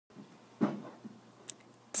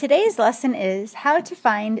Today's lesson is how to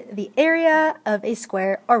find the area of a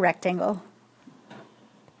square or rectangle.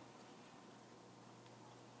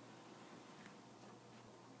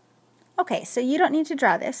 Okay, so you don't need to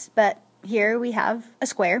draw this, but here we have a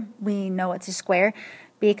square. We know it's a square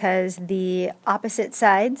because the opposite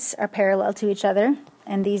sides are parallel to each other,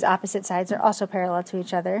 and these opposite sides are also parallel to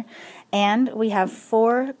each other. And we have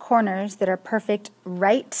four corners that are perfect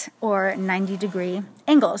right or 90-degree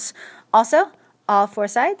angles. Also, all four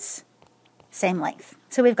sides, same length.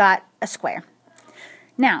 So we've got a square.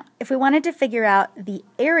 Now, if we wanted to figure out the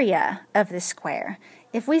area of the square,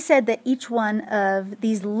 if we said that each one of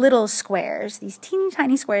these little squares, these teeny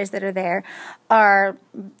tiny squares that are there, are,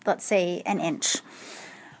 let's say, an inch,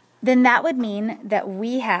 then that would mean that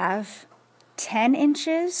we have 10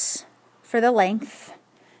 inches for the length,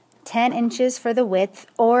 10 inches for the width,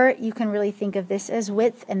 or you can really think of this as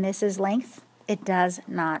width and this as length. It does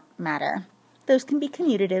not matter. Those can be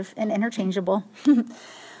commutative and interchangeable.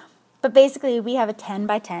 But basically, we have a 10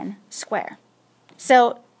 by 10 square.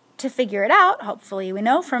 So to figure it out, hopefully we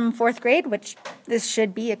know from 4th grade, which this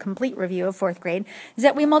should be a complete review of 4th grade, is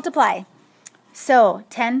that we multiply. So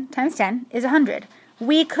 10 times 10 is 100.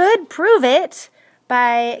 We could prove it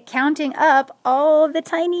by counting up all the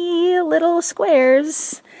tiny little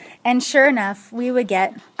squares, and sure enough, we would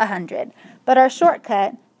get 100. But our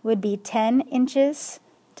shortcut would be 10 inches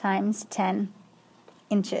times 10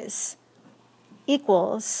 inches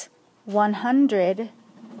equals 100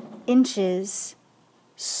 inches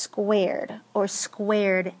squared, or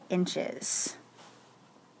squared inches.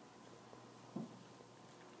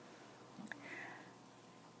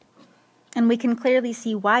 And we can clearly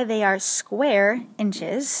see why they are square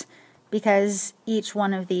inches, because each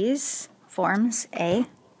one of these forms a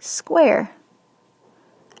square.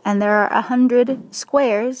 And there are 100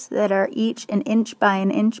 squares that are each an inch by an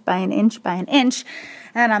inch by an inch by an inch.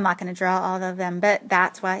 And I'm not going to draw all of them, but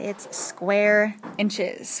that's why it's square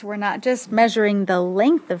inches. We're not just measuring the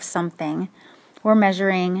length of something, we're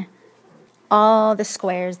measuring all the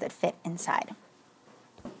squares that fit inside.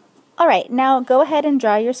 All right, now go ahead and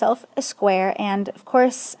draw yourself a square, and of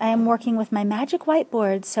course I am working with my magic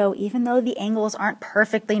whiteboard, so even though the angles aren't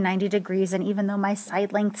perfectly 90 degrees, and even though my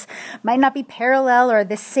side lengths might not be parallel or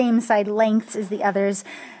the same side lengths as the others,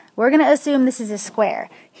 we're going to assume this is a square.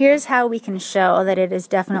 Here's how we can show that it is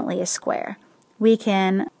definitely a square. We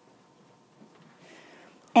can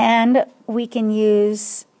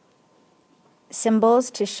use symbols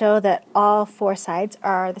to show that all four sides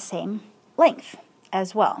are the same length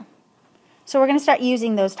as well. So we're going to start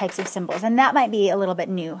using those types of symbols, and that might be a little bit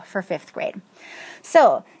new for 5th grade.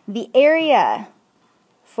 So the area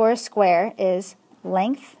for a square is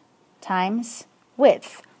length times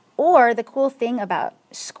width. Or the cool thing about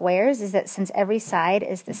squares is that since every side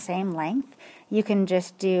is the same length, you can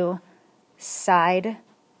just do side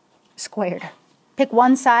squared. Pick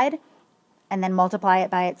one side and then multiply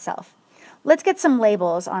it by itself. Let's get some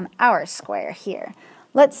labels on our square here.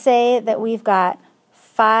 Let's say that we've got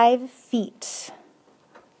 5 feet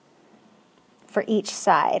for each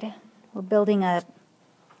side. We're building a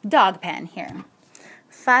dog pen here.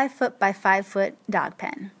 5 foot by 5 foot dog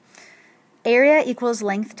pen. Area equals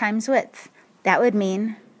length times width. That would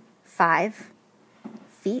mean 5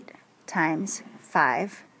 feet times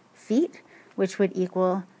 5 feet, which would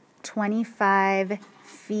equal 25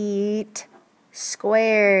 feet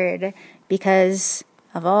squared because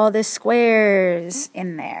of all the squares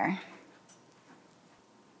in there.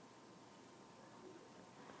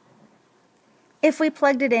 If we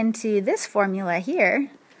plugged it into this formula here,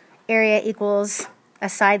 area equals a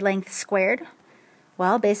side length squared,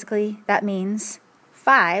 well, basically that means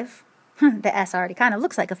 5, the S already kind of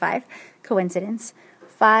looks like a 5, coincidence,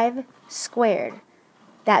 5 squared.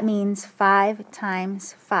 That means 5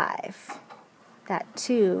 times 5. That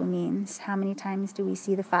 2 means how many times do we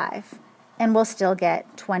see the 5? And we'll still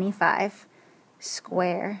get 25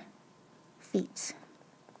 square feet.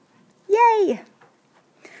 Yay!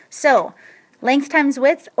 So, length times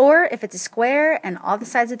width, or if it's a square and all the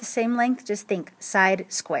sides are the same length, just think side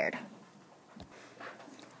squared.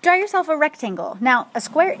 Draw yourself a rectangle. Now, a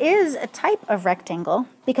square is a type of rectangle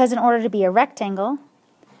because in order to be a rectangle,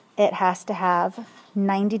 it has to have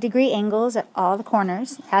 90-degree angles at all the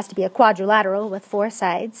corners. It has to be a quadrilateral with 4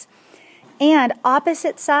 sides. And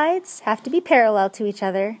opposite sides have to be parallel to each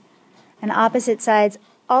other, and opposite sides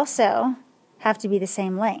also have to be the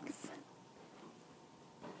same length.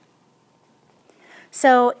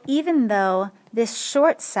 So even though this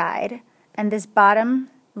short side and this bottom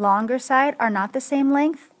longer side are not the same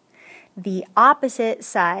length, the opposite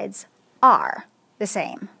sides are the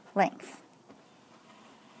same length.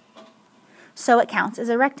 so it counts as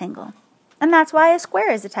a rectangle. And that's why a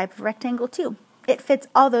square is a type of rectangle too. It fits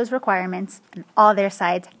all those requirements, and all their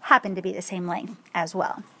sides happen to be the same length as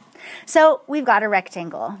well. So we've got a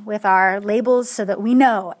rectangle with our labels so that we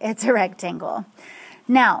know it's a rectangle.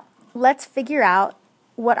 Now, let's figure out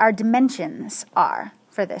what our dimensions are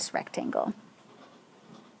for this rectangle.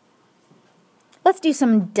 Let's do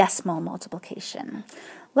some decimal multiplication.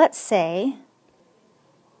 Let's say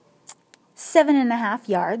 7.5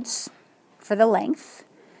 yards for the length,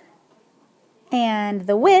 and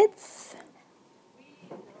the width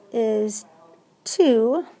is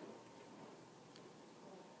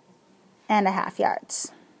 2.5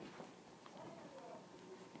 yards.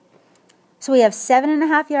 So we have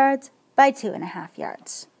 7.5 yards by 2.5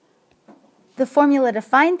 yards. The formula to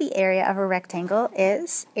find the area of a rectangle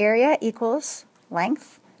is area equals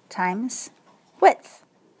length times width.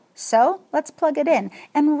 So let's plug it in.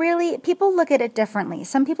 And really, people look at it differently.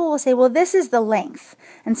 Some people will say, well, this is the length.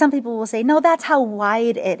 And some people will say, no, that's how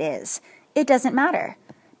wide it is. It doesn't matter.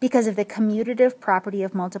 Because of the commutative property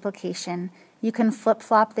of multiplication, you can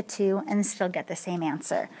flip-flop the two and still get the same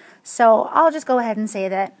answer. So I'll just go ahead and say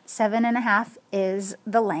that 7.5 is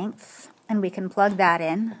the length, and we can plug that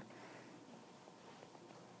in.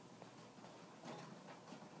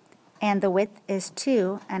 And the width is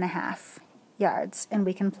 2.5 yards, and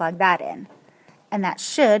we can plug that in. And that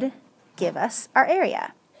should give us our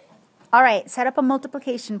area. All right, set up a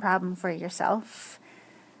multiplication problem for yourself.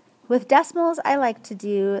 With decimals, I like to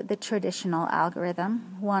do the traditional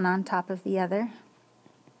algorithm, one on top of the other.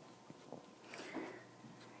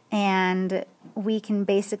 And we can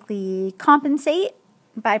basically compensate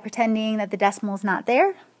by pretending that the decimal is not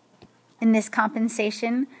there. In this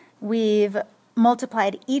compensation, we've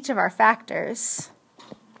multiplied each of our factors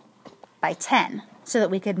by 10 so that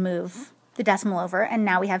we could move the decimal over, and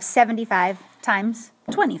now we have 75 times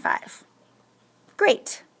 25.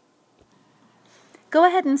 Great. Go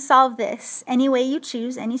ahead and solve this any way you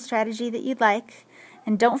choose, any strategy that you'd like,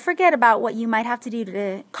 and don't forget about what you might have to do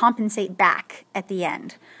to compensate back at the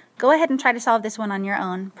end. Go ahead and try to solve this one on your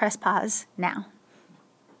own. Press pause now.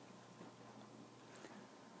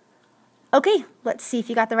 Okay, let's see if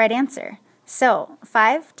you got the right answer. So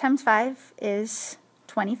 5 times 5 is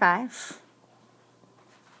 25.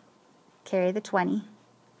 Carry the 20.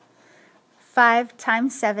 5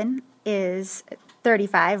 times 7 is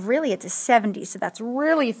 35. Really, it's a 70, so that's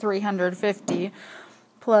really 350.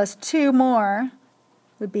 Plus 2 more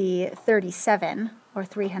would be 37, or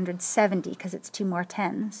 370, because it's 2 more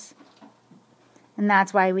tens. And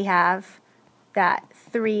that's why we have that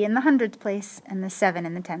 3 in the hundreds place and the 7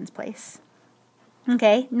 in the tens place.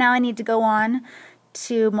 Okay, now I need to go on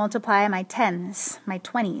to multiply my tens, my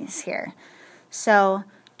 20s here. So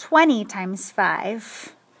 20 times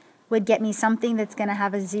 5 would get me something that's going to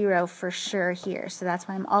have a 0 for sure here. So that's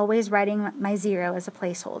why I'm always writing my 0 as a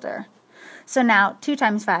placeholder. So now 2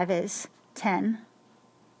 times 5 is 10.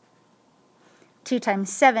 2 times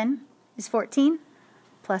 7 is 14.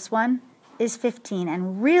 Plus 1 is 15.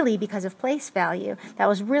 And really, because of place value, that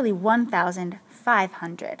was really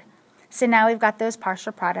 1,500. So now we've got those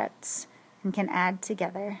partial products and can add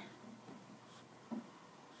together.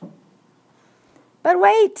 But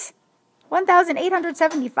wait!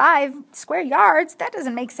 1,875 square yards? That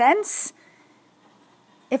doesn't make sense.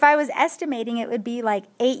 If I was estimating, it would be like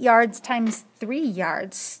 8 yards times 3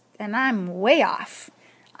 yards, and I'm way off.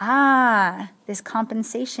 This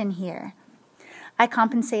compensation here. I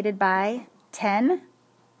compensated by 10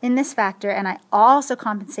 in this factor, and I also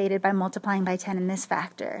compensated by multiplying by 10 in this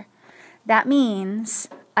factor. That means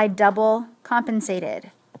I double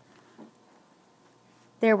compensated.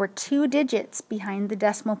 There were 2 digits behind the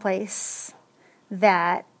decimal place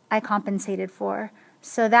that I compensated for.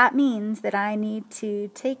 So that means that I need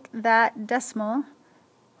to take that decimal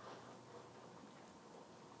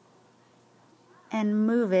and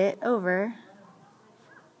move it over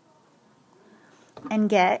and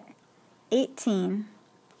get 18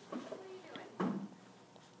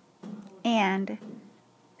 and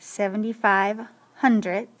 75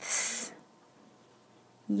 hundredths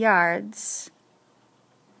yards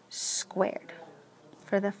squared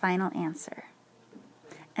for the final answer.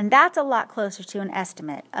 And that's a lot closer to an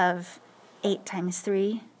estimate of 8 times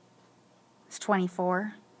 3 is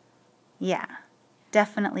 24. Yeah,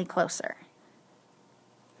 definitely closer.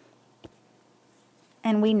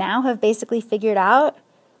 And we now have basically figured out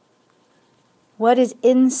what is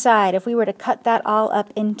inside. If we were to cut that all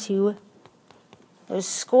up into those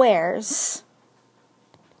squares,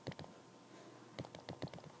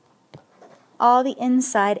 all the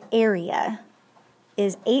inside area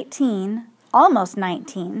is 18, almost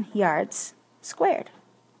 19 yards squared.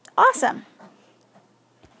 Awesome.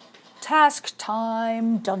 task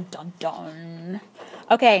time. Dun, dun, dun.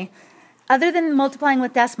 Okay, other than multiplying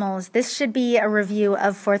with decimals, this should be a review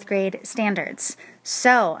of 4th grade standards.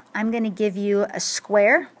 So I'm going to give you a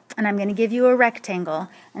square, and I'm going to give you a rectangle,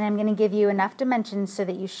 and I'm going to give you enough dimensions so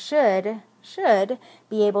that you should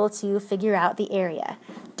be able to figure out the area.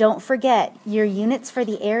 Don't forget, your units for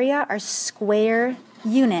the area are square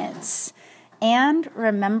units. And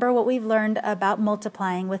remember what we've learned about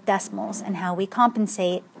multiplying with decimals and how we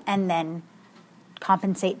compensate and then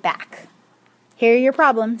compensate back. Here are your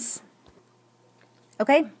problems.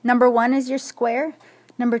 Okay, number 1 is your square.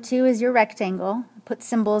 Number 2 is your rectangle. Put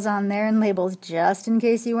symbols on there and labels just in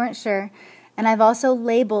case you weren't sure. And I've also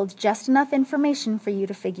labeled just enough information for you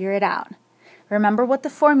to figure it out. Remember what the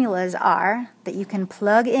formulas are that you can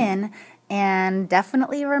plug in, and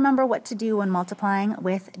definitely remember what to do when multiplying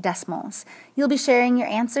with decimals. You'll be sharing your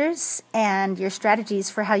answers and your strategies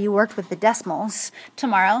for how you worked with the decimals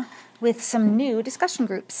tomorrow with some new discussion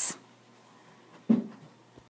groups.